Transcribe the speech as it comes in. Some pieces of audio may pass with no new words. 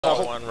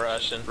One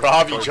Russian.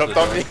 Rob, you jumped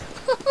on me.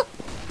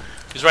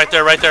 He's right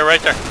there, right there, right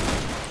there.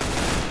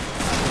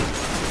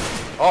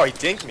 Oh, he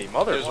dinked me,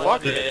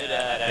 motherfucker.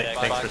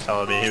 Thanks for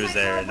telling me he was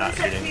there and not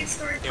shooting. He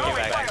went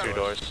back 2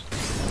 doors.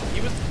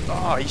 He was.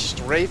 Oh, he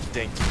straight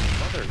dinked me,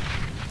 mother.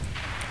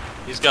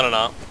 He's got an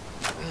op.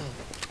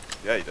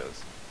 Yeah, he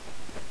does.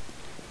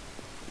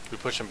 We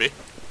push him B.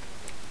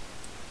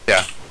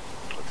 Yeah.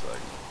 Looks like.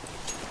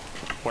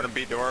 One in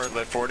B door,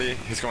 lit 40,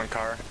 he's going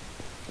car.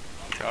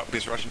 Oh,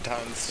 he's rushing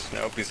tons.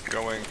 Nope, he's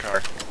going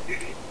car.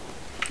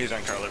 He's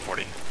on car, lit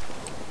 40.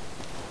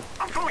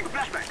 I'm throwing a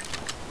flashback.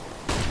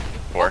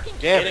 4.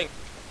 Damn it.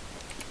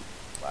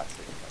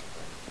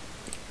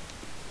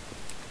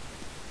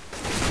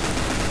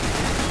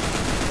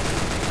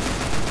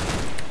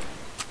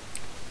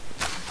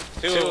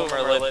 Two of them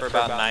are lit for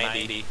about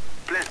 90.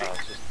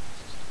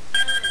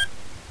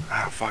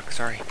 Oh, fuck,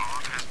 sorry.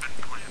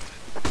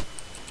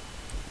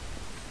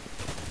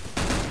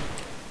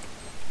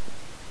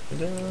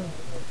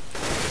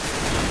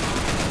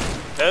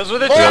 Those were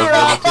the two.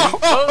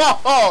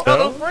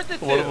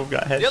 One of them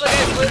got headshot.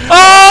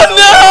 Oh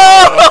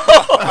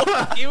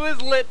no! He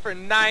was lit for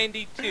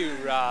 92,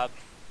 Rob.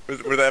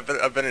 Would that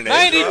have been an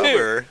 92! ace,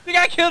 or? He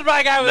got killed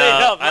by a guy with a No,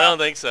 help. I don't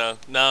think so.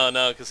 No,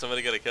 because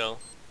somebody got a kill.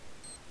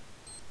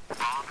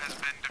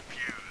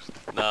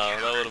 No,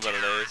 that would have been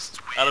an ace.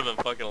 That'd have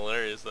been fucking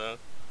hilarious though.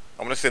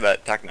 I'm gonna see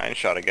that TAC 9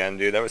 shot again,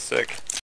 dude. That was sick.